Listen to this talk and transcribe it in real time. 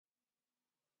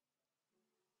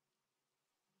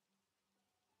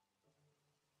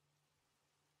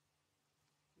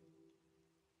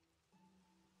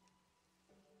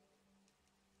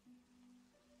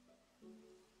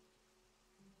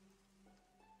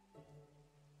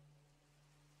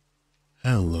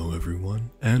Hello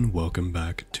everyone, and welcome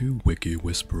back to Wiki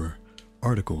Whisperer,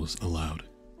 Articles Aloud.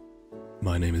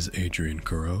 My name is Adrian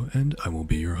Curo, and I will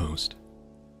be your host.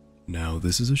 Now,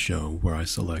 this is a show where I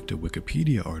select a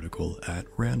Wikipedia article at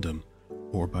random,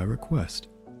 or by request,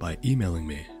 by emailing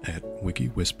me at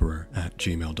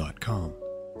wikiwhisperer@gmail.com,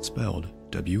 spelled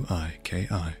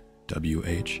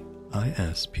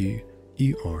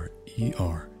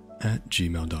WIKIWHISPERER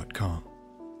 @gmail.com.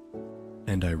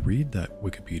 And I read that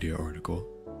Wikipedia article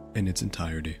in its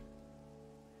entirety.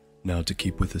 Now, to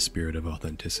keep with the spirit of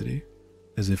authenticity,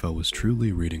 as if I was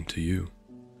truly reading to you,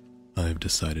 I have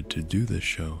decided to do this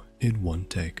show in one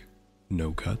take.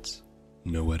 No cuts,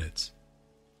 no edits.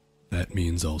 That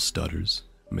means all stutters,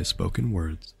 misspoken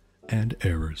words, and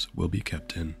errors will be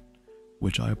kept in,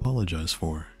 which I apologize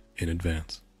for in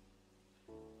advance.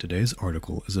 Today's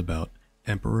article is about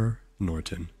Emperor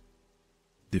Norton,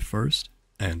 the first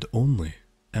and only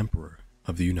Emperor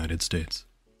of the United States.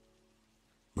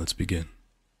 Let's begin.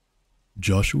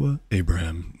 Joshua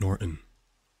Abraham Norton,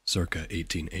 circa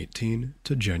 1818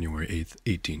 to January 8,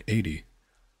 1880,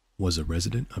 was a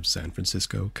resident of San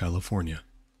Francisco, California,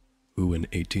 who in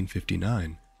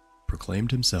 1859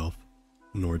 proclaimed himself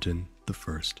Norton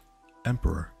I,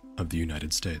 Emperor of the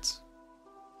United States,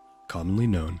 commonly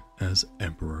known as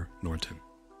Emperor Norton.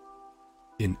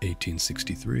 In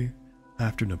 1863,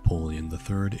 after Napoleon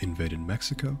III invaded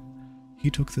Mexico,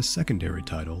 he took the secondary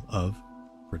title of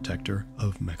Protector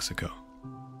of Mexico.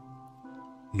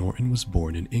 Norton was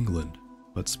born in England,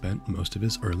 but spent most of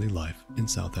his early life in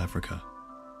South Africa.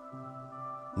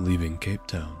 Leaving Cape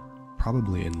Town,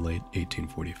 probably in late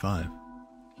 1845,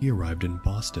 he arrived in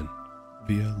Boston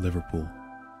via Liverpool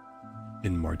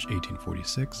in March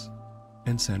 1846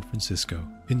 and San Francisco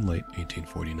in late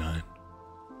 1849.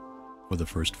 For the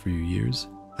first few years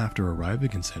after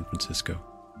arriving in San Francisco,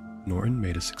 Norton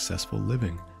made a successful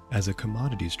living as a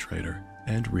commodities trader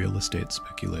and real estate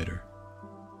speculator.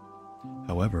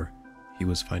 However, he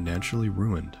was financially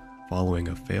ruined following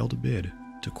a failed bid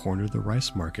to corner the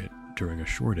rice market during a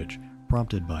shortage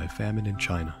prompted by a famine in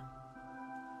China.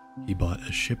 He bought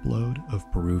a shipload of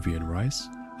Peruvian rice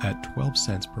at 12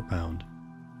 cents per pound,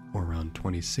 or around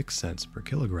 26 cents per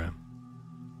kilogram.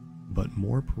 But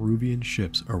more Peruvian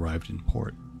ships arrived in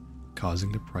port,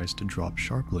 causing the price to drop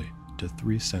sharply to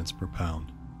 3 cents per pound,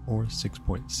 or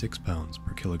 6.6 pounds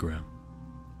per kilogram.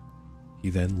 He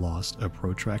then lost a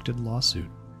protracted lawsuit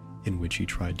in which he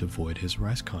tried to void his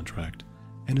rice contract,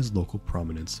 and his local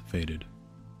prominence faded.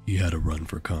 He had a run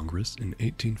for Congress in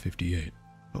 1858,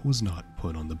 but was not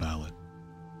put on the ballot.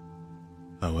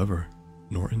 However,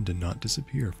 Norton did not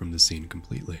disappear from the scene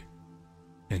completely,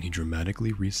 and he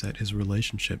dramatically reset his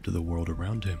relationship to the world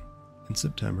around him in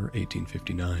September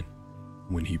 1859,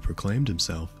 when he proclaimed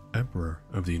himself Emperor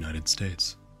of the United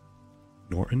States.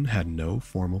 Norton had no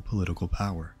formal political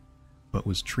power, but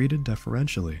was treated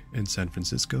deferentially in San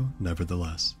Francisco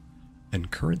nevertheless,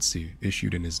 and currency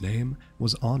issued in his name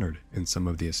was honored in some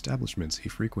of the establishments he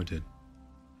frequented.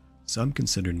 Some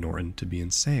considered Norton to be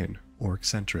insane or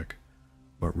eccentric,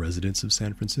 but residents of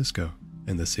San Francisco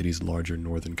and the city's larger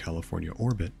Northern California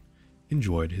orbit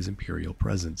enjoyed his imperial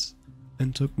presence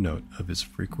and took note of his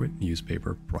frequent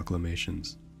newspaper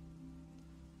proclamations.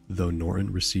 Though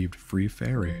Norton received free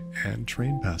ferry and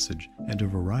train passage and a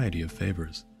variety of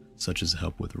favors, such as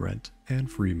help with rent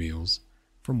and free meals,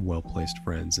 from well-placed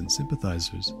friends and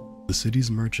sympathizers, the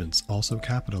city's merchants also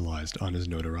capitalized on his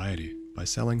notoriety by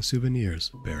selling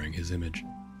souvenirs bearing his image.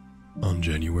 On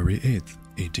January 8,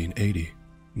 1880,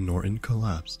 Norton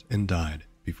collapsed and died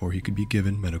before he could be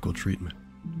given medical treatment.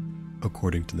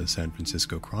 According to the San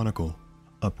Francisco Chronicle,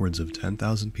 upwards of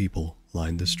 10,000 people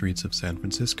lined the streets of San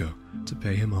Francisco to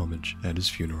pay him homage at his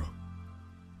funeral.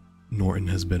 Norton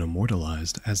has been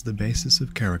immortalized as the basis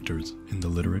of characters in the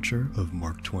literature of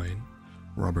Mark Twain,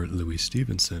 Robert Louis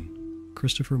Stevenson,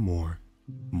 Christopher Moore,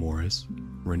 Morris,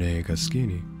 Rene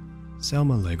Goscinny,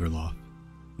 Selma Lagerlof,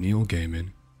 Neil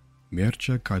Gaiman,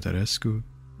 Mircea Cartarescu,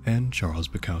 and Charles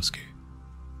Bukowski.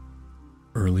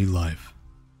 Early life.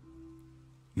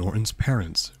 Norton's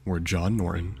parents were John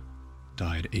Norton,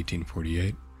 died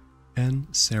 1848, and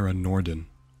Sarah Norden,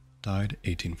 died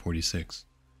 1846,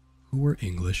 who were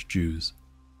English Jews.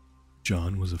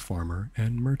 John was a farmer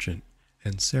and merchant,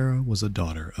 and Sarah was a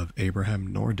daughter of Abraham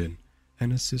Norden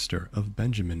and a sister of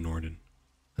Benjamin Norden,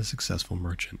 a successful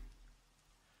merchant.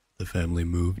 The family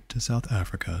moved to South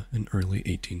Africa in early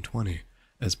 1820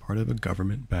 as part of a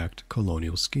government-backed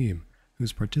colonial scheme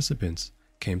whose participants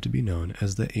came to be known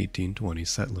as the 1820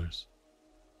 settlers.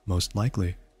 Most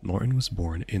likely, Norton was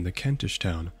born in the Kentish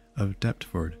town of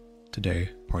Deptford, today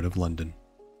part of London.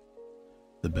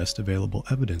 The best available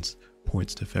evidence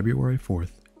points to February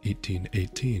 4th,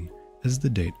 1818 as the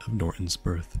date of Norton's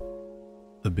birth.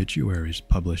 Obituaries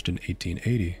published in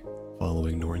 1880,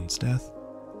 following Norton's death,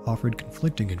 offered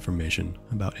conflicting information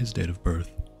about his date of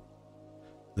birth.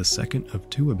 The second of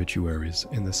two obituaries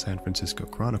in the San Francisco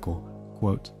Chronicle,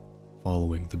 quote,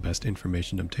 following the best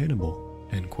information obtainable,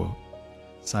 end quote,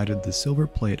 cited the silver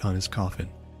plate on his coffin,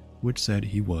 which said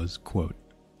he was, quote,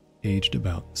 aged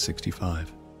about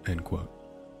 65, end quote,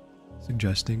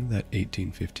 suggesting that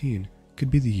 1815 could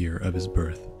be the year of his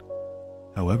birth.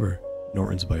 However,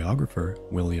 Norton's biographer,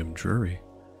 William Drury,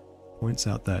 points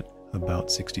out that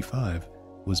about 65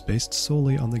 was based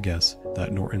solely on the guess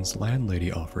that Norton's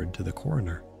landlady offered to the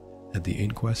coroner at the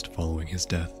inquest following his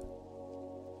death.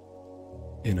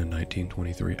 In a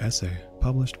 1923 essay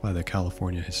published by the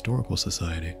California Historical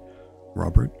Society,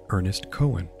 Robert Ernest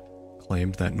Cohen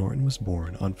claimed that Norton was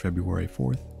born on February 4,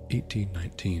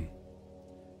 1819.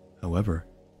 However,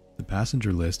 the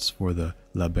passenger lists for the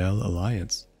La Belle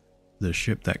Alliance, the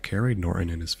ship that carried Norton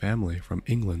and his family from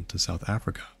England to South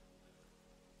Africa,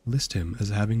 list him as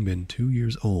having been 2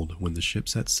 years old when the ship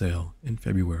set sail in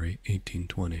February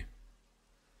 1820.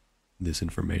 This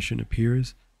information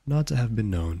appears not to have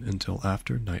been known until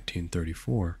after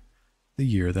 1934, the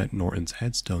year that Norton's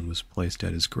headstone was placed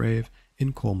at his grave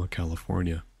in Colma,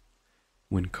 California,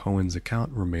 when Cohen's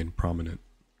account remained prominent.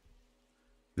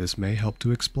 This may help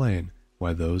to explain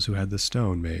why those who had the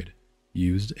stone made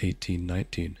used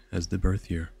 1819 as the birth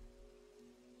year.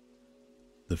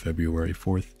 The February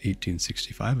 4,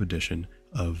 1865 edition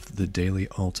of the Daily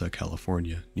Alta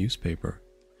California newspaper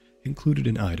included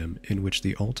an item in which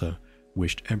the Alta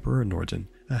wished Emperor Norton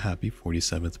a happy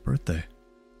 47th birthday,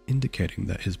 indicating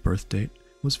that his birth date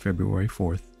was February 4,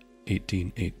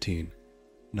 1818,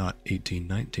 not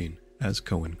 1819, as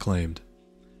Cohen claimed,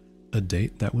 a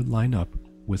date that would line up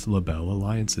with La Belle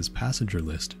Alliance's passenger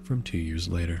list from 2 years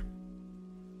later.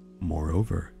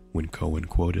 Moreover, when Cohen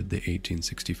quoted the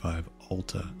 1865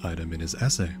 Alta item in his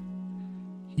essay,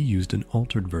 he used an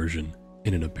altered version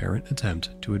in an apparent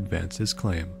attempt to advance his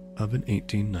claim of an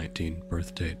 1819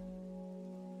 birth date.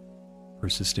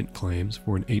 Persistent claims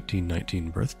for an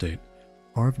 1819 birth date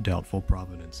are of doubtful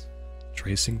provenance,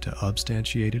 tracing to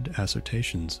unsubstantiated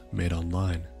assertions made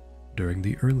online during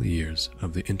the early years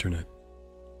of the Internet.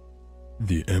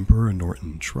 The Emperor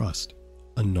Norton Trust,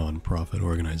 a non-profit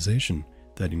organization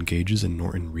that engages in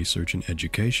Norton research and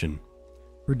education,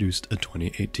 produced a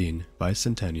 2018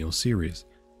 bicentennial series,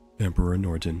 Emperor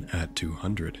Norton at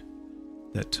 200,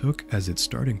 that took as its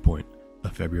starting point a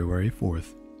February 4,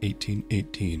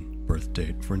 1818 birth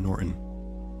date for Norton.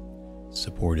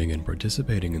 Supporting and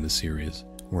participating in the series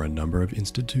were a number of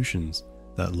institutions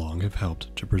that long have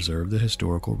helped to preserve the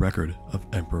historical record of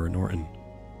Emperor Norton: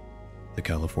 the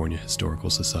California Historical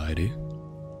Society,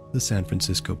 the San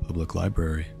Francisco Public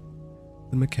Library,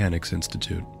 the Mechanics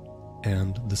Institute,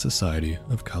 and the Society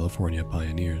of California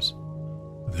Pioneers.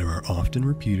 There are often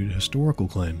repeated historical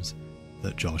claims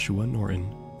that Joshua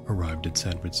Norton arrived in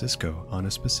San Francisco on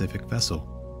a specific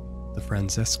vessel, the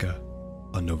Francesca,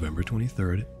 on November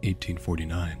 23,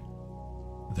 1849,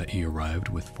 that he arrived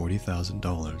with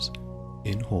 $40,000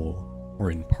 in whole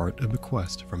or in part a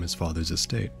bequest from his father's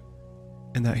estate,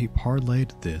 and that he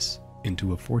parlayed this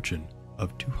into a fortune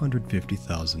of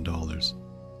 $250,000,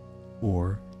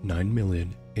 or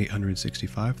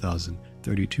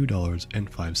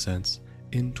 $9,865,032.05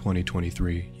 in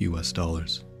 2023 US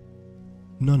dollars.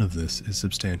 None of this is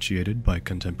substantiated by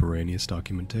contemporaneous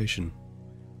documentation.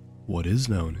 What is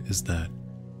known is that,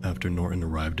 after Norton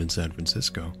arrived in San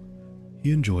Francisco,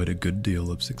 he enjoyed a good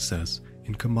deal of success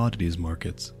in commodities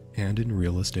markets and in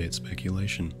real estate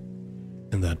speculation,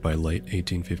 and that by late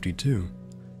 1852,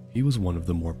 he was one of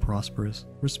the more prosperous,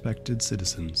 respected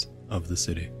citizens of the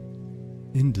city.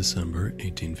 In December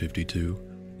 1852,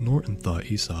 Norton thought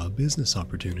he saw a business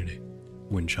opportunity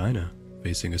when China,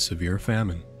 facing a severe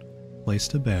famine,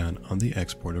 placed a ban on the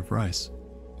export of rice,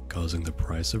 causing the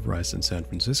price of rice in San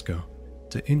Francisco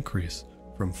to increase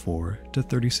from 4 to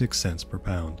 36 cents per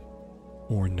pound,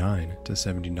 or 9 to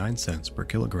 79 cents per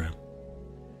kilogram.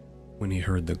 When he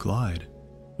heard the Glide,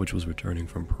 which was returning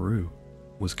from Peru,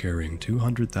 was carrying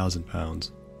 200,000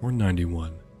 pounds, or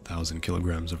 91,000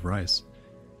 kilograms of rice,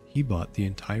 he bought the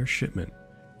entire shipment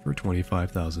for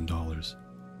 $25,000,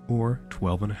 or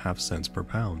 12.5 cents per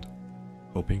pound,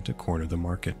 hoping to corner the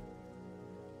market.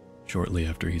 Shortly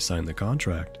after he signed the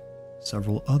contract,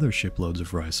 several other shiploads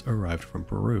of rice arrived from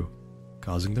Peru,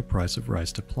 causing the price of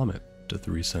rice to plummet to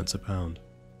 3 cents a pound.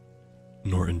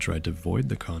 Norton tried to void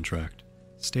the contract,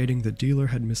 stating the dealer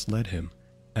had misled him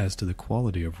as to the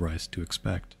quality of rice to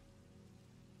expect.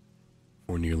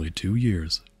 For nearly 2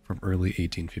 years, from early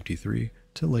 1853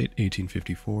 to late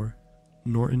 1854,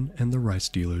 Norton and the rice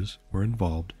dealers were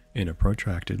involved in a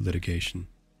protracted litigation.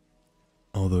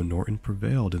 Although Norton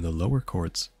prevailed in the lower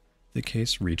courts, the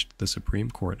case reached the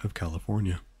Supreme Court of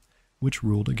California, which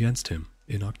ruled against him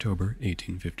in October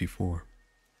 1854.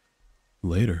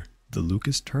 Later, the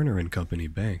Lucas Turner and Company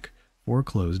Bank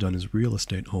foreclosed on his real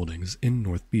estate holdings in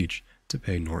North Beach to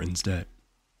pay Norton's debt.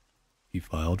 He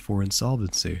filed for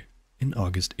insolvency in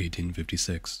August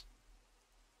 1856.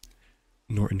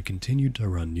 Norton continued to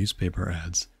run newspaper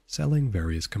ads selling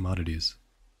various commodities.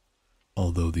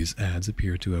 Although these ads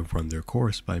appear to have run their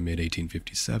course by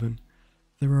mid-1857,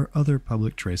 there are other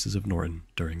public traces of Norton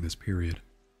during this period.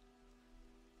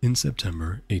 In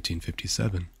September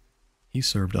 1857, he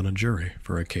served on a jury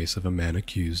for a case of a man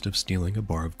accused of stealing a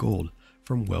bar of gold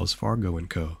from Wells Fargo &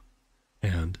 Co.,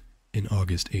 and in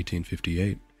August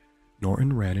 1858,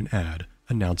 Norton ran an ad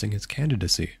announcing his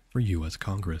candidacy for U.S.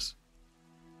 Congress.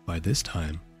 By this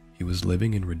time, he was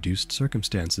living in reduced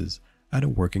circumstances at a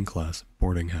working-class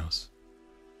boarding house.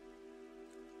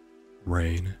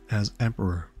 Reign as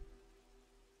Emperor.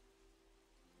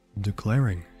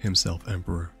 Declaring himself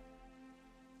emperor.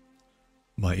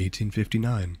 By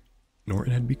 1859,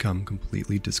 Norton had become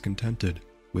completely discontented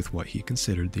with what he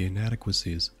considered the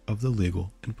inadequacies of the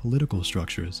legal and political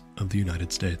structures of the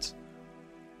United States.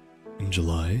 In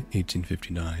July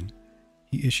 1859,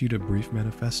 he issued a brief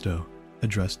manifesto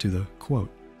addressed to the, quote,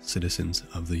 citizens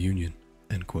of the Union,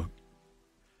 end quote.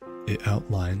 It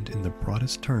outlined in the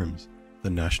broadest terms the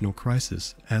national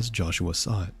crisis as Joshua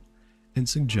saw it, and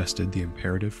suggested the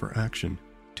imperative for action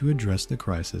to address the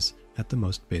crisis at the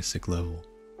most basic level.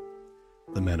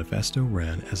 The manifesto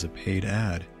ran as a paid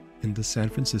ad in the San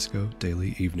Francisco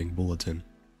Daily Evening Bulletin.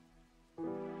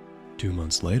 2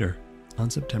 months later, on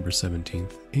September 17,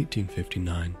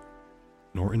 1859,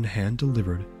 Norton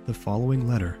hand-delivered the following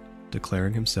letter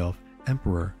declaring himself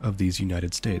Emperor of these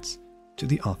United States to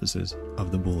the offices of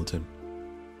the Bulletin.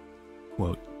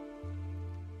 Quote,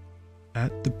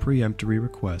 at the peremptory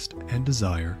request and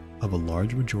desire of a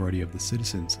large majority of the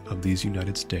citizens of these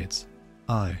United States,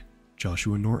 I,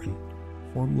 Joshua Norton,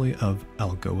 formerly of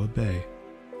Algoa Bay,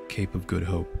 Cape of Good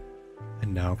Hope,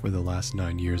 and now for the last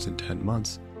 9 years and 10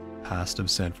 months, past of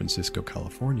San Francisco,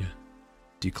 California,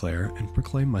 declare and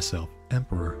proclaim myself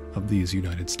Emperor of these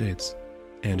United States,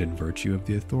 and in virtue of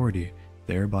the authority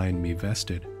thereby in me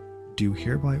vested, do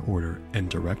hereby order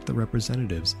and direct the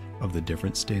representatives of the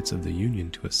different states of the Union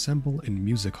to assemble in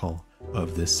Music Hall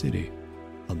of this city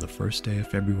on the 1st day of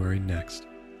February next,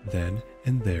 then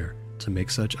and there to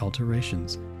make such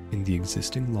alterations in the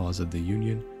existing laws of the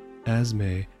Union as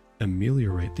may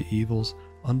ameliorate the evils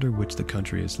under which the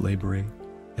country is laboring,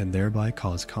 and thereby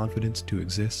cause confidence to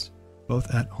exist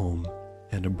both at home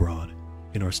and abroad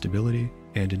in our stability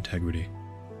and integrity.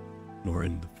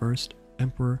 Norton I,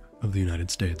 Emperor of the United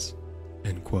States.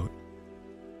 End quote.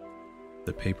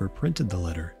 The paper printed the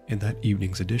letter in that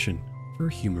evening's edition for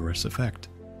humorous effect,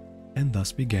 and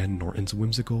thus began Norton's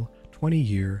whimsical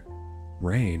 20-year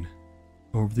reign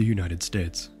over the United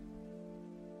States.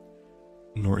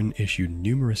 Norton issued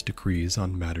numerous decrees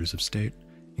on matters of state,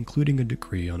 including a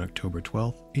decree on October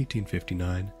 12,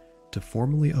 1859, to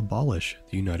formally abolish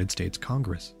the United States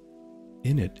Congress.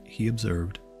 In it, he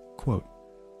observed, quote,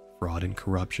 fraud and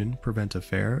corruption prevent a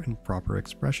fair and proper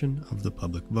expression of the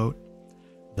public vote,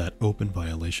 that open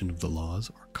violation of the laws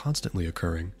are constantly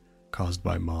occurring, caused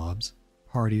by mobs,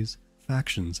 parties,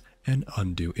 factions, and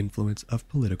undue influence of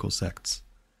political sects,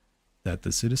 that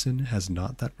the citizen has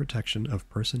not that protection of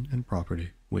person and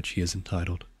property which he is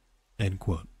entitled. End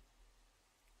quote.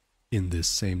 In this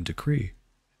same decree,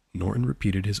 Norton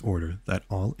repeated his order that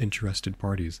all interested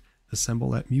parties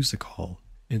assemble at Music Hall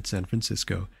in San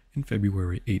Francisco in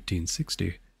February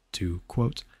 1860 to,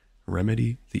 quote,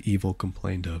 remedy the evil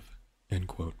complained of, end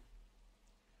quote.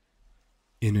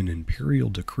 In an imperial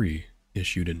decree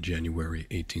issued in January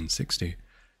 1860,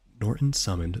 Norton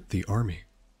summoned the army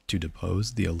to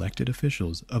depose the elected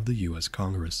officials of the U.S.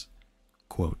 Congress.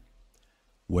 Quote,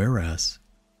 whereas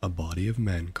a body of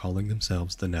men calling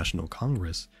themselves the National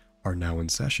Congress are now in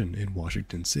session in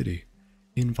Washington City,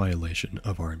 in violation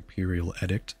of our imperial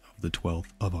edict of the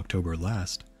 12th of October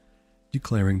last,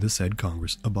 declaring the said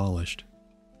Congress abolished.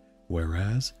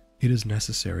 Whereas it is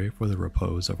necessary for the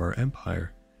repose of our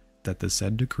empire that the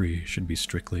said decree should be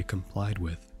strictly complied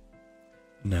with.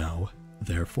 Now,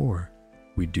 therefore,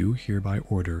 we do hereby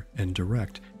order and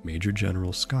direct Major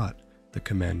General Scott, the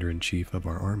Commander-in-Chief of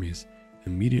our armies,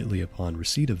 immediately upon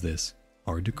receipt of this,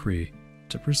 our decree,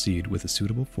 to proceed with a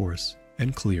suitable force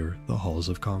and clear the halls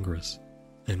of Congress.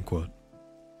 End quote.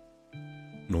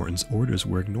 Norton's orders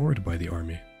were ignored by the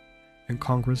army, and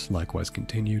Congress likewise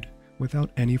continued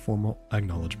without any formal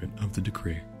acknowledgement of the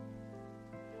decree.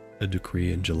 A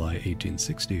decree in July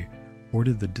 1860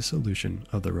 ordered the dissolution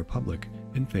of the Republic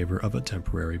in favor of a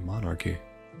temporary monarchy.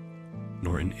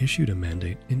 Norton issued a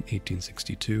mandate in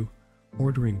 1862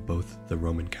 ordering both the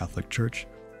Roman Catholic Church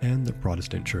and the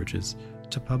Protestant churches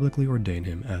to publicly ordain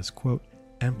him as, quote,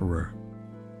 emperor,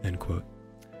 end quote,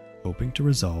 hoping to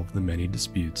resolve the many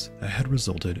disputes that had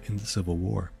resulted in the Civil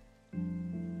War.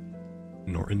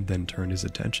 Norton then turned his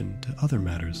attention to other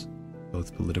matters,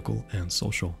 both political and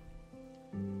social.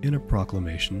 In a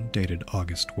proclamation dated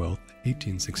August 12,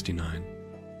 1869,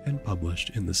 and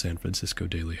published in the San Francisco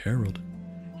Daily Herald,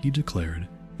 he declared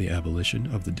the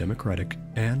abolition of the Democratic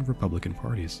and Republican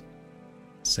parties,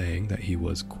 saying that he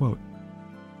was, quote,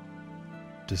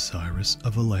 desirous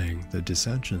of allaying the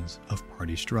dissensions of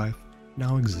party strife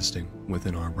now existing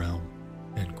within our realm,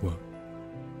 end quote.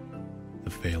 The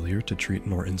failure to treat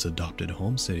Norton's adopted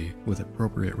home city with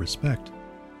appropriate respect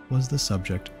was the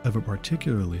subject of a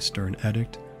particularly stern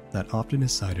edict that often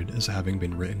is cited as having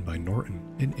been written by Norton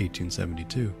in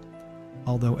 1872,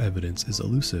 although evidence is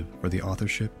elusive for the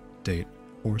authorship, date,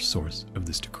 or source of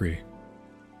this decree.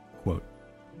 Quote,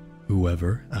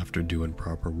 whoever, after due and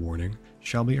proper warning,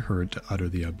 shall be heard to utter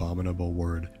the abominable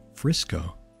word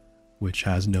Frisco, which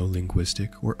has no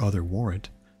linguistic or other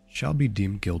warrant, shall be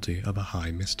deemed guilty of a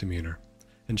high misdemeanor,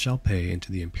 and shall pay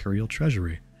into the imperial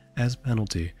treasury as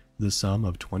penalty the sum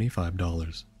of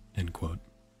 $25, end quote.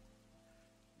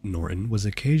 Norton was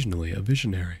occasionally a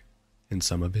visionary, and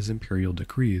some of his imperial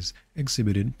decrees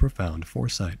exhibited profound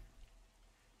foresight.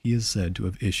 He is said to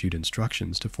have issued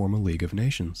instructions to form a League of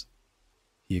Nations.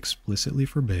 He explicitly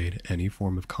forbade any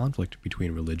form of conflict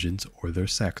between religions or their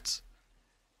sects,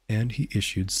 and he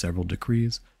issued several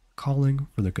decrees calling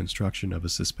for the construction of a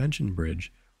suspension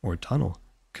bridge or tunnel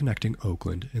connecting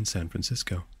Oakland and San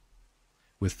Francisco,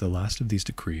 with the last of these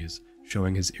decrees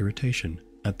showing his irritation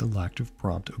at the lack of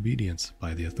prompt obedience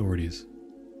by the authorities.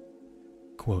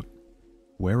 Quote,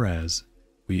 whereas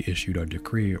we issued our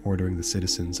decree ordering the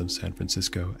citizens of San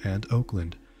Francisco and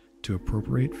Oakland to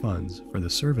appropriate funds for the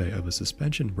survey of a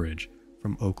suspension bridge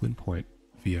from Oakland Point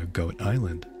via Goat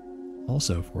Island,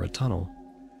 also for a tunnel,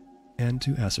 and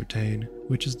to ascertain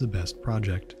which is the best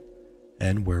project,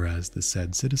 and whereas the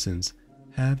said citizens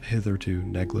have hitherto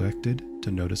neglected to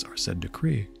notice our said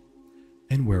decree,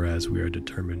 and whereas we are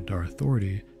determined our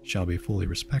authority shall be fully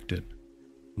respected,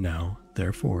 now,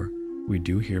 therefore, we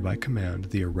do hereby command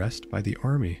the arrest by the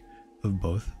army of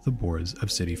both the boards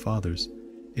of city fathers,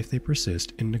 if they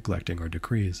persist in neglecting our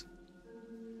decrees.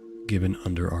 Given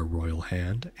under our royal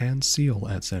hand and seal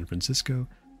at San Francisco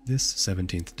this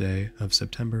 17th day of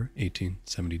September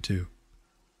 1872.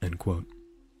 End quote.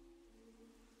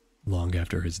 Long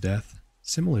after his death,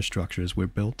 similar structures were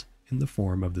built in the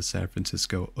form of the San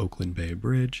Francisco-Oakland Bay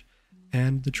Bridge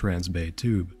and the Trans-Bay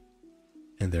Tube,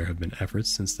 and there have been efforts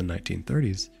since the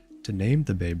 1930s to name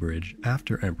the Bay Bridge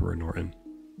after Emperor Norton,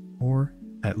 or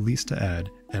at least to add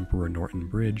Emperor Norton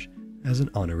Bridge as an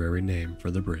honorary name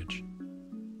for the bridge.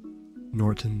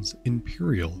 Norton's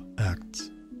Imperial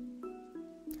Acts.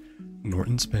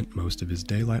 Norton spent most of his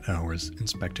daylight hours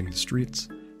inspecting the streets,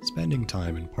 spending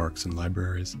time in parks and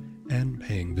libraries, and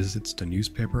paying visits to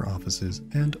newspaper offices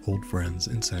and old friends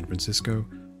in San Francisco,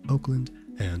 Oakland,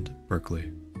 and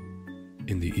Berkeley.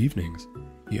 In the evenings,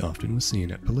 he often was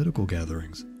seen at political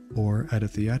gatherings or at a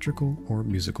theatrical or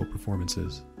musical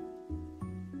performances.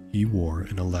 He wore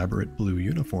an elaborate blue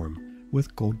uniform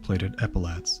with gold-plated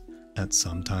epaulets, at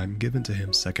some time given to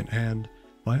him second-hand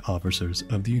by officers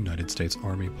of the United States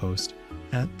Army post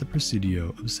at the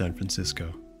Presidio of San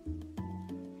Francisco.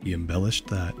 He embellished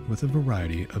that with a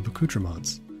variety of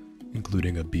accoutrements,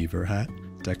 including a beaver hat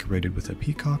decorated with a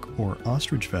peacock or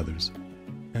ostrich feathers,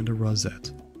 and a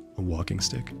rosette, a walking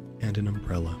stick, and an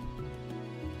umbrella.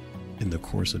 In the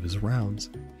course of his rounds,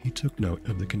 he took note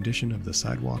of the condition of the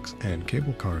sidewalks and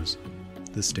cable cars,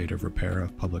 the state of repair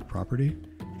of public property,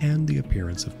 and the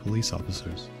appearance of police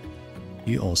officers.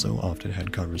 He also often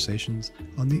had conversations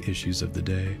on the issues of the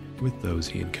day with those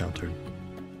he encountered.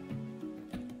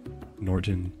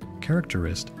 Norton,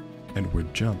 characterist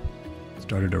Edward Jump,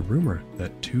 started a rumor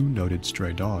that two noted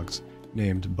stray dogs,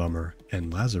 named Bummer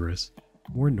and Lazarus,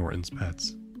 were Norton's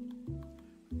pets.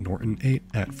 Norton ate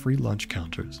at free lunch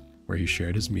counters, where he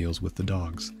shared his meals with the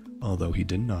dogs, although he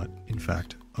did not, in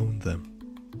fact, own them.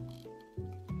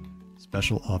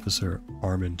 Special Officer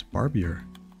Armand Barbier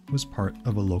was part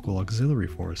of a local auxiliary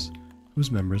force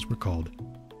whose members were called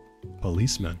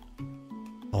policemen,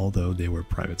 although they were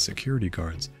private security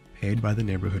guards paid by the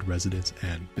neighborhood residents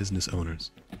and business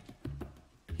owners.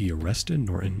 He arrested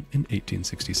Norton in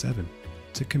 1867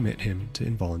 to commit him to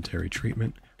involuntary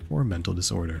treatment for a mental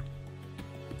disorder.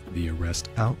 The arrest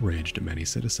outraged many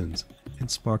citizens and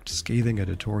sparked scathing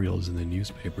editorials in the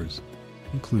newspapers,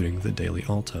 including the Daily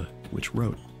Alta, which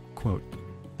wrote, quote,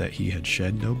 that he had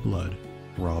shed no blood,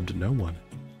 robbed no one,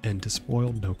 and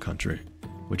despoiled no country,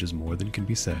 which is more than can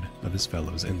be said of his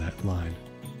fellows in that line,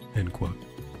 end quote.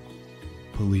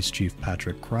 Police Chief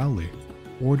Patrick Crowley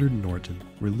ordered Norton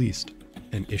released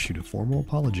and issued a formal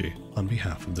apology on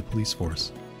behalf of the police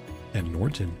force, and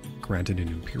Norton granted an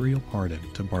imperial pardon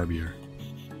to Barbier.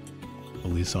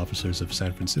 Police officers of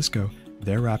San Francisco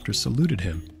thereafter saluted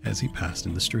him as he passed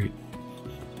in the street.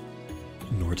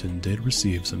 Norton did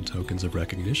receive some tokens of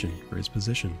recognition for his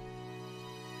position.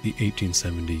 The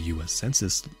 1870 U.S.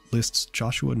 Census lists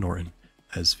Joshua Norton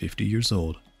as 50 years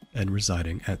old and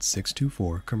residing at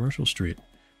 624 Commercial Street,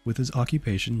 with his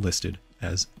occupation listed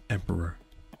as Emperor.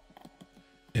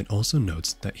 It also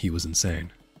notes that he was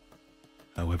insane.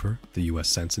 However, the U.S.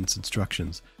 Census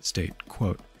instructions state,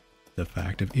 quote, the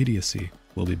fact of idiocy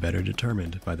will be better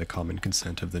determined by the common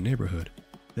consent of the neighborhood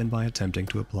than by attempting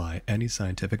to apply any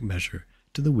scientific measure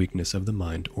to the weakness of the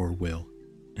mind or will,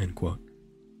 end quote.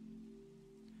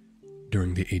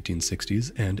 During the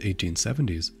 1860s and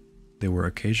 1870s, there were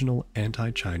occasional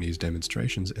anti-Chinese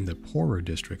demonstrations in the poorer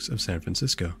districts of San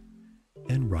Francisco,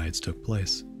 and riots took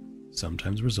place,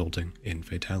 sometimes resulting in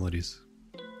fatalities.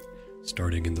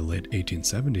 Starting in the late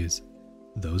 1870s,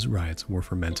 those riots were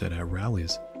fomented at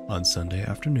rallies on Sunday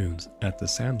afternoons at the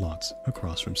Sandlots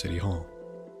across from City Hall.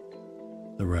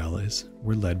 The rallies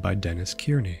were led by Dennis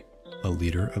Kearney, a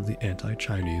leader of the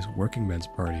anti-Chinese Working Men's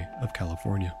Party of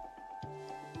California.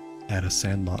 At a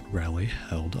Sandlot rally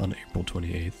held on April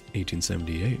 28,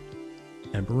 1878,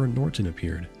 Emperor Norton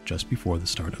appeared just before the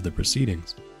start of the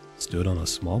proceedings, stood on a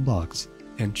small box,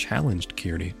 and challenged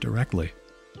Kearney directly,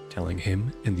 telling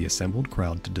him and the assembled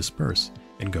crowd to disperse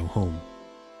and go home.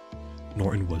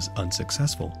 Norton was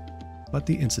unsuccessful, but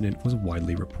the incident was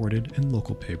widely reported in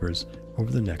local papers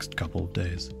over the next couple of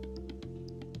days.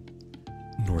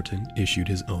 Norton issued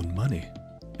his own money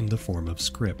in the form of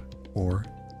scrip, or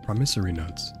promissory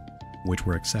notes, which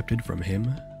were accepted from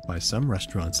him by some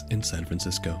restaurants in San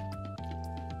Francisco.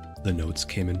 The notes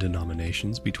came in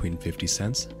denominations between 50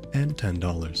 cents and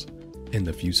 $10, and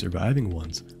the few surviving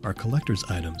ones are collector's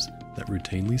items that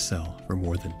routinely sell for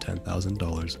more than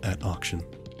 $10,000 at auction.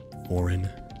 Foreign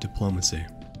diplomacy.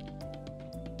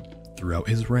 Throughout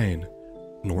his reign,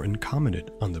 Norton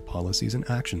commented on the policies and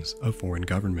actions of foreign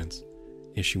governments,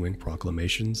 issuing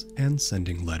proclamations and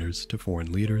sending letters to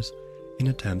foreign leaders in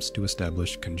attempts to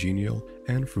establish congenial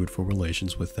and fruitful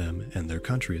relations with them and their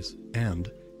countries, and,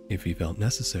 if he felt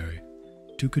necessary,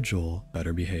 to cajole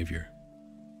better behavior.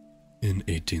 In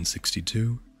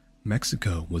 1862,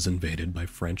 Mexico was invaded by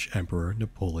French Emperor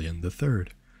Napoleon III,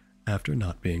 after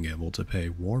not being able to pay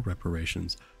war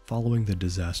reparations following the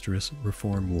disastrous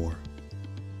Reform War.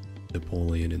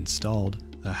 Napoleon installed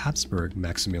the Habsburg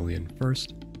Maximilian I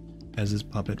as his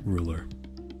puppet ruler.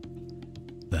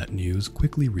 That news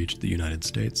quickly reached the United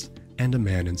States, and a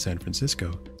man in San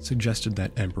Francisco suggested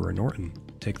that Emperor Norton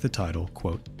take the title,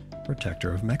 quote,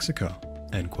 Protector of Mexico,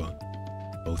 end quote,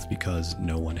 both because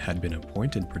no one had been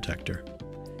appointed protector,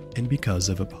 and because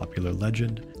of a popular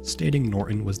legend stating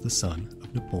Norton was the son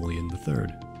of Napoleon III.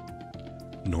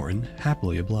 Norton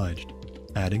happily obliged,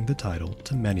 adding the title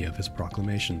to many of his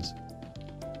proclamations.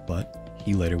 But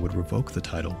he later would revoke the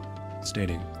title,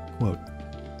 stating, quote,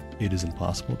 it is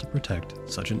impossible to protect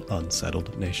such an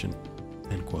unsettled nation,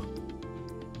 end quote.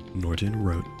 Norton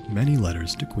wrote many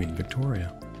letters to Queen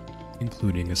Victoria,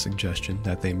 including a suggestion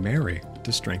that they marry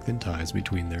to strengthen ties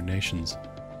between their nations.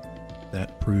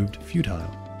 That proved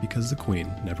futile because the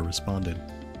Queen never responded.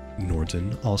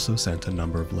 Norton also sent a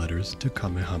number of letters to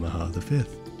Kamehameha V,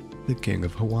 the King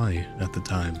of Hawaii at the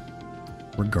time,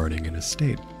 regarding an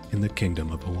estate in the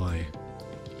Kingdom of Hawaii.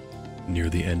 Near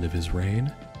the end of his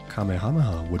reign,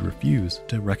 Kamehameha would refuse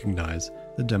to recognize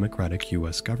the democratic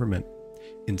U.S. government,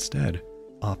 instead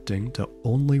opting to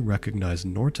only recognize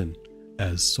Norton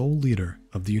as sole leader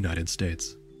of the United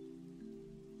States.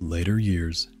 Later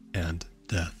years and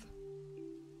death.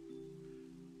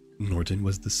 Norton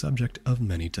was the subject of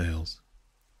many tales.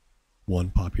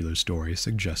 One popular story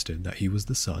suggested that he was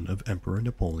the son of Emperor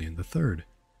Napoleon III,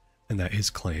 and that his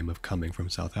claim of coming from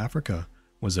South Africa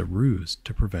was a ruse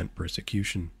to prevent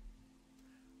persecution.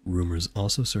 Rumors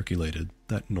also circulated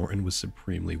that Norton was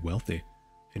supremely wealthy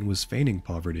and was feigning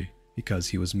poverty because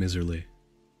he was miserly.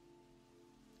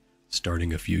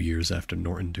 Starting a few years after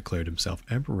Norton declared himself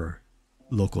emperor,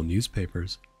 local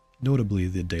newspapers, notably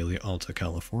the Daily Alta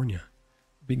California,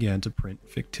 began to print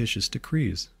fictitious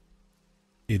decrees.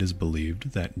 It is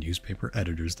believed that newspaper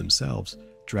editors themselves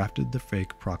drafted the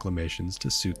fake proclamations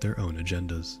to suit their own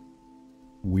agendas.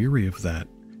 Weary of that,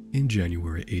 in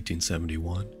January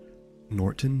 1871,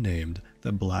 Norton named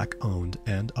the black-owned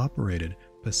and operated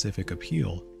Pacific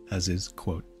Appeal as his,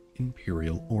 quote,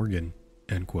 imperial organ,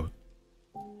 end quote.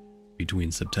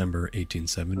 Between September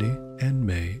 1870 and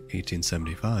May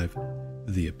 1875,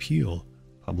 the Appeal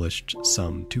published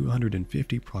some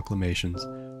 250 proclamations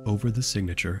over the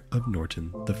signature of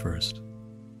Norton I.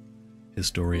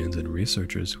 Historians and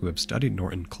researchers who have studied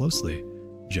Norton closely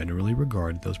generally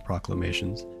regard those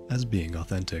proclamations as being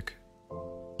authentic.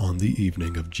 On the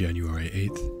evening of January 8,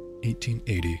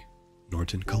 1880,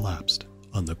 Norton collapsed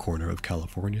on the corner of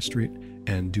California Street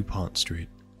and DuPont Street,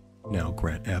 now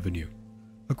Grant Avenue,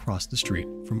 across the street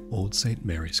from Old St.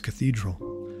 Mary's Cathedral,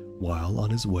 while on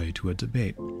his way to a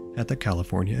debate at the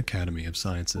California Academy of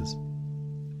Sciences.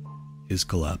 His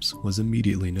collapse was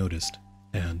immediately noticed,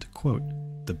 and, quote,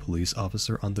 the police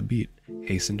officer on the beat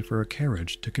hastened for a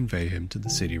carriage to convey him to the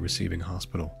city receiving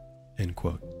hospital, end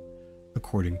quote,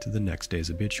 according to the next day's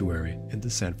obituary in the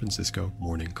San Francisco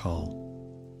Morning Call.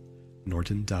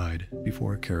 Norton died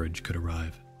before a carriage could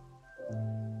arrive.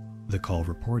 The call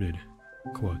reported,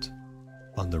 quote,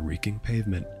 on the reeking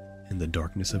pavement, in the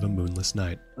darkness of a moonless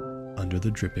night, under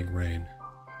the dripping rain,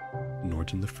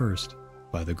 Norton I,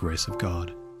 by the grace of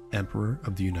God, Emperor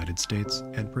of the United States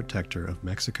and Protector of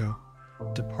Mexico,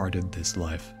 departed this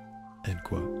life, end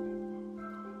quote.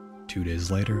 2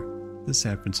 days later, the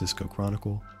San Francisco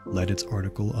Chronicle led its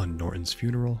article on Norton's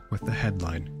funeral with the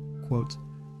headline, quote,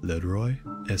 Le Roi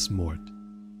est mort,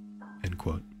 end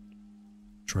quote,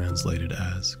 translated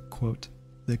as, quote,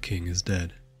 the king is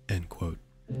dead, end quote,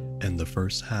 and the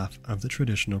first half of the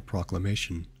traditional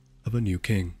proclamation of a new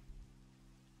king.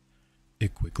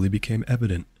 It quickly became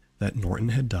evident that Norton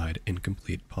had died in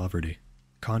complete poverty,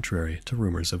 contrary to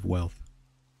rumors of wealth.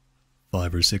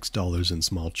 $5 or $6 in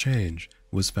small change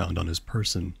was found on his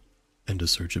person, and a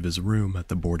search of his room at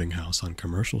the boarding house on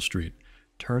Commercial Street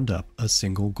turned up a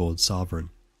single gold sovereign,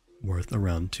 worth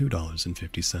around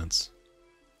 $2.50.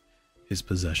 His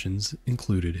possessions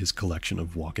included his collection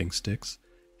of walking sticks,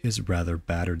 his rather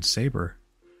battered saber,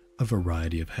 a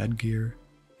variety of headgear,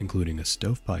 including a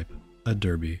stovepipe, a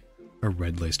derby, a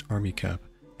red-laced army cap,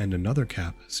 and another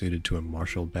cap suited to a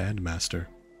martial bandmaster.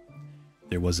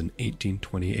 There was an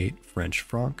 1828 French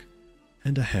franc,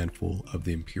 and a handful of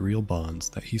the imperial bonds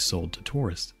that he sold to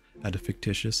tourists at a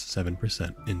fictitious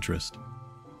 7% interest.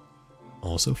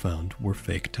 Also found were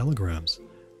fake telegrams,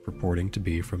 purporting to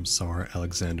be from Tsar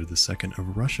Alexander II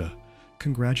of Russia,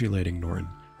 congratulating Norton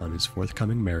on his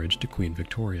forthcoming marriage to Queen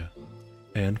Victoria,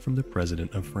 and from the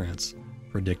President of France,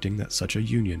 predicting that such a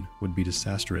union would be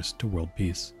disastrous to world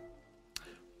peace.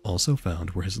 Also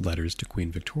found were his letters to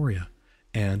Queen Victoria,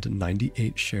 and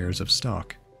 98 shares of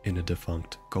stock in a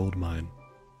defunct gold mine.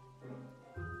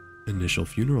 Initial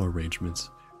funeral arrangements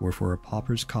were for a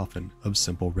pauper's coffin of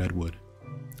simple redwood.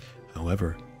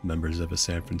 However, members of a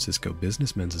San Francisco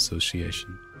Businessmen's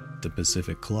Association, the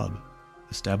Pacific Club,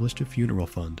 established a funeral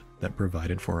fund that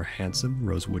provided for a handsome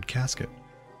rosewood casket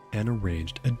and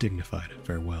arranged a dignified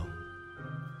farewell.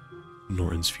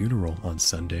 Norton's funeral on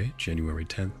Sunday, January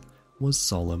 10th, was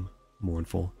solemn,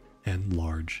 mournful, and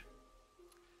large.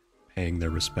 Paying their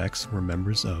respects were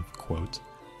members of, quote,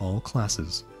 all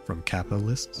classes, from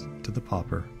capitalists to the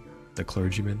pauper, the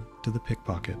clergyman to the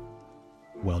pickpocket,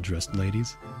 well-dressed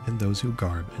ladies, and those who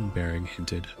garb and bearing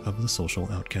hinted of the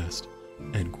social outcast,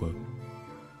 end quote.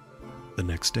 The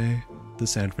next day, the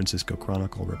San Francisco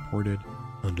Chronicle reported,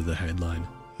 under the headline,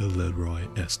 Le Roi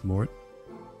est mort,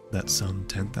 that some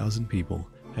 10,000 people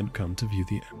had come to view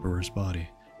the emperor's body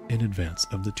in advance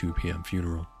of the 2 p.m.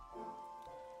 funeral.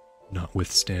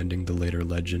 Notwithstanding the later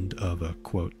legend of a,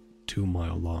 quote,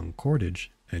 2-mile-long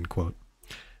cordage, end quote,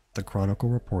 the Chronicle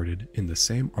reported in the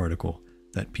same article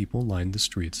that people lined the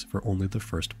streets for only the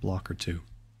first block or two.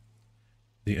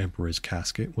 The emperor's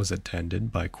casket was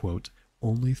attended by, quote,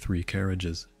 only 3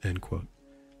 carriages, end quote,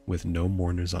 with no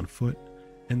mourners on foot,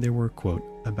 and there were, quote,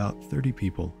 about 30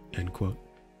 people, end quote,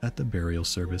 at the burial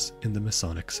service in the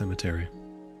Masonic Cemetery.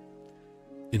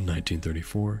 In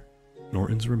 1934,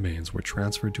 Norton's remains were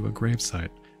transferred to a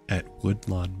gravesite at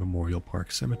Woodlawn Memorial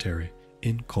Park Cemetery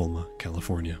in Colma,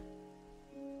 California.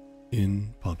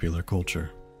 In popular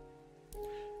culture,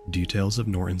 details of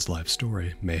Norton's life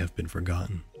story may have been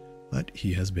forgotten, but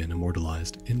he has been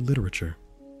immortalized in literature.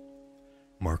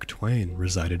 Mark Twain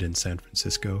resided in San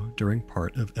Francisco during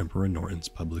part of Emperor Norton's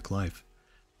public life,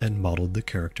 and modeled the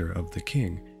character of the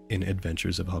king in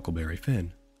Adventures of Huckleberry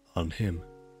Finn on him.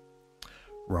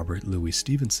 Robert Louis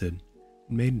Stevenson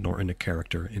made Norton a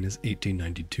character in his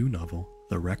 1892 novel,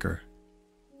 The Wrecker.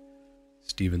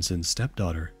 Stevenson's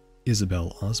stepdaughter,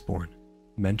 Isabel Osborne,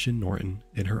 mentioned Norton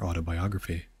in her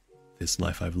autobiography, This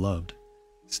Life I've Loved,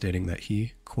 stating that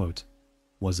he, quote,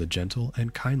 was a gentle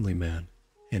and kindly man,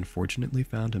 and fortunately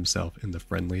found himself in the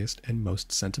friendliest and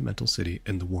most sentimental city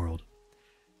in the world.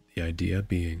 The idea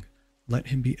being, let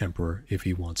him be emperor if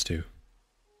he wants to.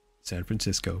 San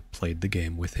Francisco played the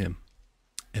game with him.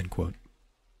 End quote.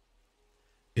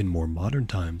 In more modern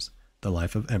times, the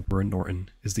life of Emperor Norton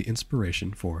is the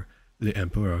inspiration for The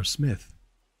Emperor Smith,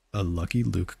 a Lucky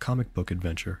Luke comic book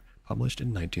adventure published in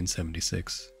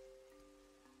 1976.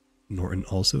 Norton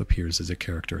also appears as a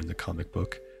character in the comic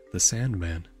book The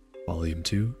Sandman, Volume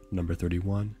 2, Number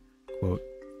 31, quote,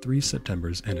 3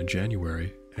 Septembers and a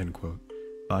January, end quote,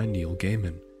 by Neil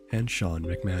Gaiman and Sean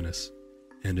McManus,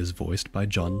 and is voiced by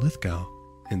John Lithgow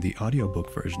in the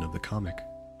audiobook version of the comic.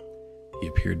 He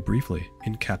appeared briefly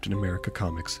in Captain America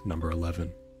Comics number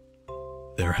 11.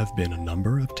 There have been a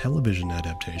number of television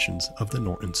adaptations of the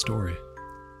Norton story.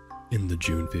 In the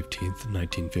June 15,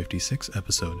 1956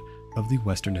 episode of the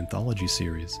Western anthology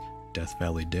series Death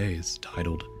Valley Days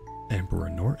titled Emperor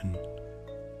Norton,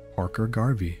 Parker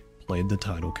Garvey played the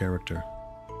title character.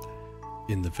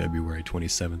 In the February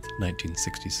 27,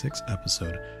 1966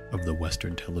 episode of the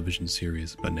Western television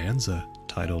series Bonanza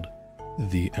titled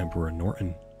The Emperor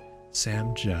Norton,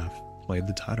 Sam Jaff played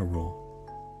the title role.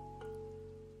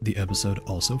 The episode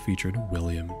also featured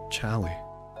William Challey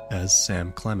as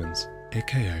Sam Clemens,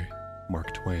 aka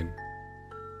Mark Twain.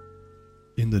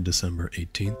 In the December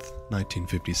 18,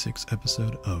 1956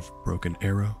 episode of Broken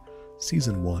Arrow,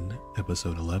 Season 1,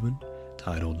 Episode 11,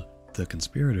 titled The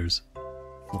Conspirators,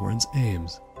 Florence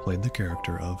Ames played the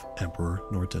character of Emperor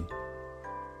Norton.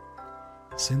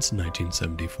 Since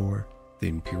 1974, the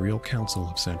Imperial Council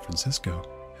of San Francisco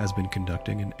has been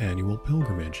conducting an annual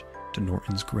pilgrimage to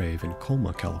Norton's grave in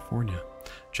Colma, California,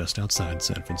 just outside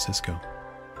San Francisco.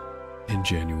 In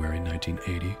January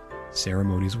 1980,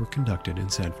 ceremonies were conducted in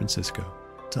San Francisco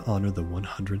to honor the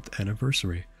 100th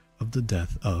anniversary of the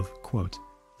death of, quote,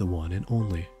 the one and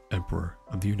only Emperor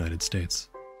of the United States,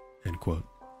 end quote.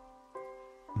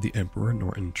 The Emperor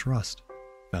Norton Trust,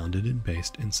 founded and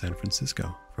based in San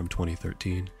Francisco from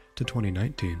 2013 to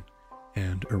 2019,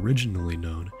 and originally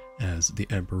known as the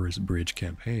Emperor's Bridge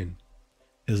Campaign,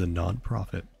 is a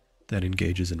non-profit that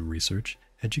engages in research,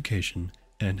 education,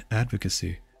 and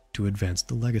advocacy to advance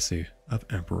the legacy of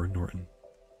Emperor Norton.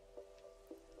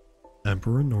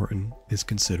 Emperor Norton is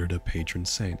considered a patron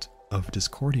saint of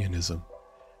Discordianism,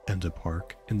 and a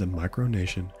park in the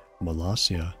micronation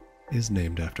Molossia is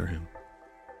named after him.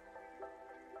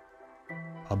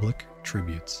 Public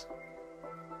tributes.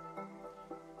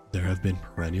 There have been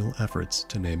perennial efforts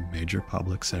to name major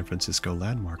public San Francisco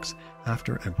landmarks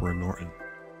after Emperor Norton,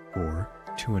 or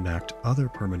to enact other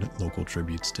permanent local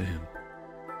tributes to him.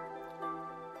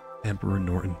 Emperor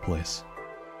Norton Place,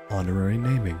 honorary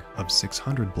naming of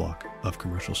 600 block of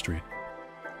Commercial Street.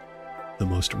 The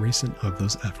most recent of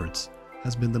those efforts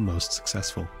has been the most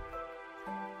successful.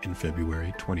 In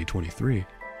February 2023,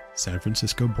 San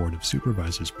Francisco Board of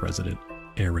Supervisors President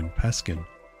Aaron Peskin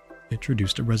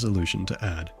introduced a resolution to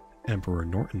add Emperor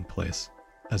Norton Place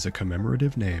as a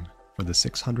commemorative name for the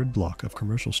 600 block of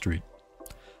Commercial Street.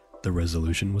 The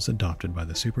resolution was adopted by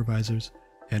the supervisors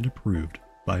and approved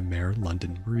by Mayor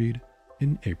London Breed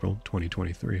in April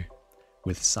 2023,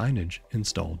 with signage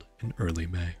installed in early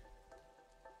May.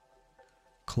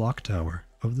 Clock Tower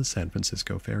of the San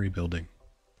Francisco Ferry Building.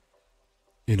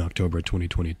 In October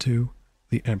 2022,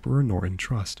 the Emperor Norton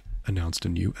Trust announced a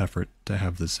new effort to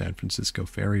have the San Francisco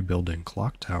Ferry Building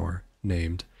clock tower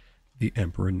named the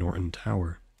Emperor Norton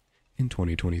Tower in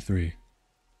 2023,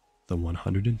 the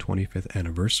 125th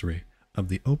anniversary of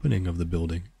the opening of the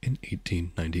building in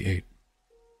 1898.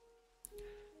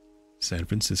 San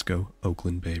Francisco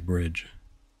Oakland Bay Bridge.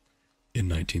 In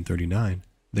 1939,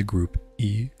 the group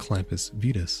E. Clampus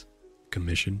Vitus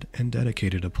commissioned and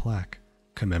dedicated a plaque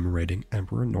commemorating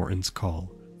Emperor Norton's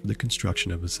call for the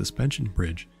construction of a suspension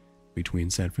bridge between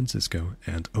San Francisco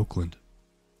and Oakland.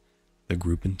 The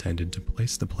group intended to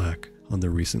place the plaque on the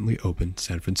recently opened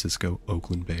San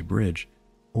Francisco-Oakland Bay Bridge,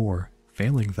 or,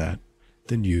 failing that,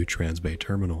 the new Transbay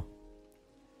Terminal.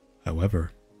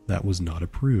 However, that was not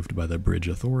approved by the bridge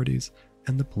authorities,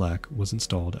 and the plaque was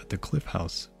installed at the Cliff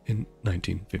House in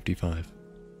 1955.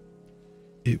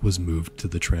 It was moved to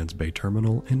the Transbay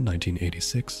Terminal in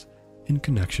 1986 in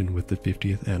connection with the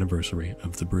 50th anniversary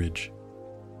of the bridge.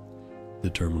 The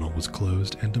terminal was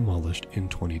closed and demolished in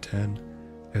 2010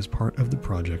 as part of the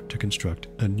project to construct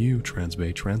a new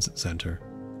Transbay Transit Center,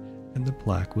 and the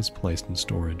plaque was placed in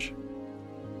storage.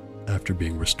 After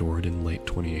being restored in late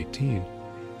 2018,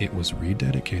 it was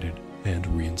rededicated and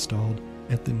reinstalled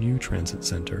at the new transit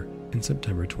center in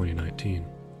September 2019,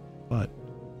 but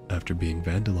after being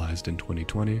vandalized in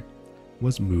 2020,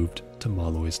 was moved to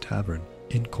Malloy's Tavern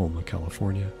in Colma,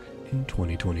 California in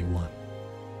 2021.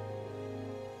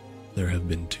 There have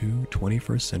been two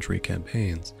 21st century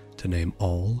campaigns to name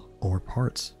all or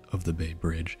parts of the Bay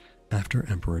Bridge after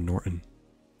Emperor Norton.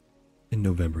 In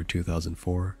November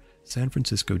 2004, San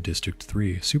Francisco District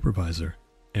 3 Supervisor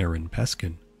Aaron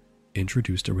Peskin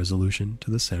introduced a resolution to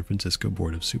the San Francisco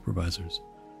Board of Supervisors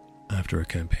after a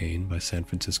campaign by San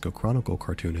Francisco Chronicle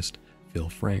cartoonist Phil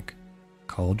Frank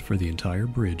called for the entire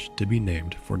bridge to be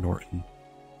named for Norton.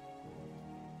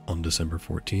 On December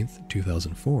 14,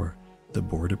 2004, the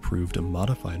board approved a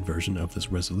modified version of this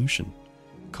resolution,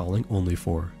 calling only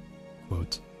for,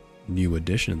 quote, new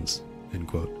additions, end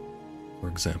quote. For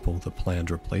example, the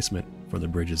planned replacement for the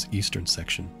bridge's eastern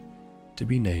section to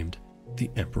be named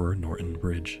the Emperor Norton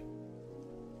Bridge.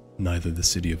 Neither the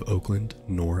city of Oakland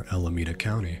nor Alameda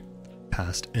County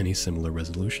passed any similar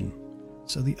resolution,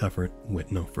 so the effort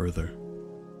went no further.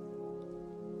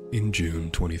 In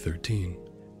June 2013,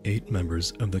 8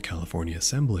 members of the California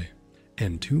Assembly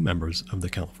and 2 members of the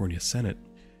California Senate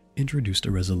introduced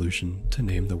a resolution to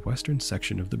name the western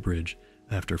section of the bridge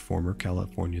after former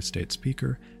California State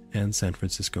Speaker and San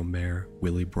Francisco Mayor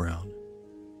Willie Brown.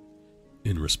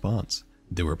 In response,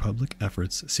 there were public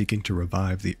efforts seeking to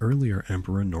revive the earlier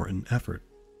Emperor Norton effort.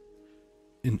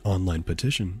 An online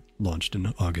petition, launched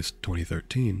in August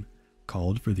 2013,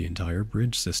 called for the entire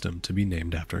bridge system to be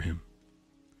named after him.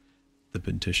 The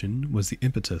petition was the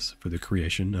impetus for the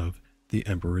creation of the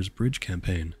Emperor's Bridge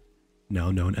Campaign,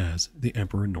 now known as the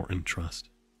Emperor Norton Trust,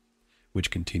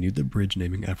 which continued the bridge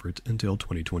naming effort until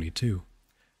 2022,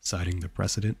 citing the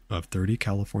precedent of 30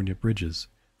 California bridges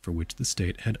for which the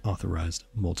state had authorized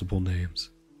multiple names.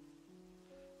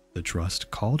 The trust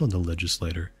called on the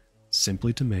legislator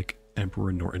simply to make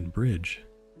Emperor Norton Bridge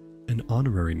an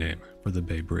honorary name for the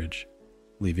Bay Bridge,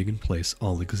 leaving in place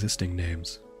all existing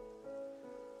names.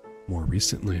 More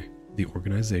recently, the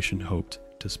organization hoped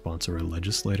to sponsor a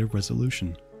legislative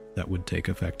resolution that would take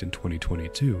effect in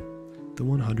 2022, the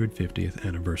 150th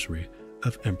anniversary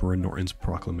of Emperor Norton's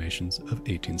proclamations of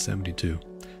 1872,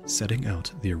 setting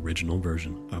out the original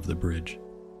version of the bridge.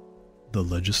 The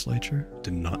legislature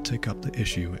did not take up the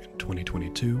issue in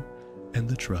 2022, and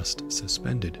the trust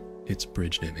suspended its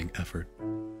bridge naming effort.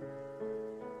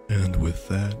 And with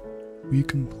that, we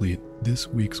complete this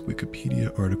week's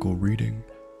Wikipedia article reading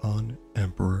on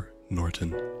Emperor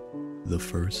Norton, the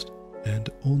first and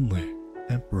only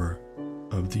Emperor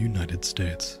of the United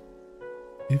States.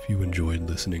 If you enjoyed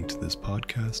listening to this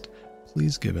podcast,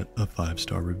 please give it a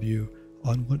 5-star review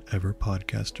on whatever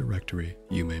podcast directory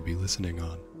you may be listening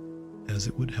on, as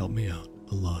it would help me out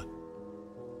a lot.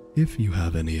 If you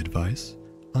have any advice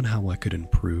on how I could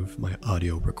improve my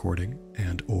audio recording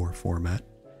and/or format,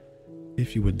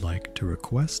 if you would like to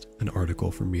request an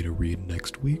article for me to read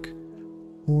next week,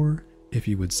 or if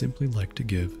you would simply like to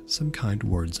give some kind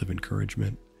words of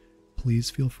encouragement, please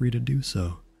feel free to do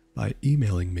so by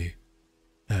emailing me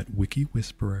at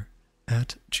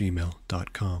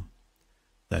wikiwhisperer@gmail.com.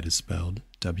 That is spelled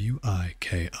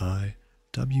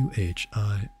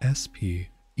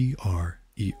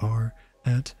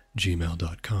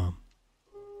wikiwhisperer@gmail.com.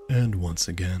 And once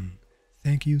again,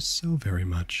 thank you so very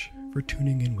much for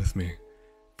tuning in with me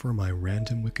for my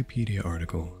random Wikipedia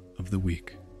article of the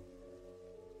week.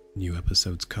 New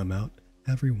episodes come out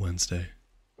every Wednesday.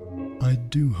 I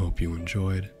do hope you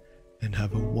enjoyed, and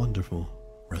have a wonderful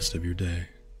rest of your day.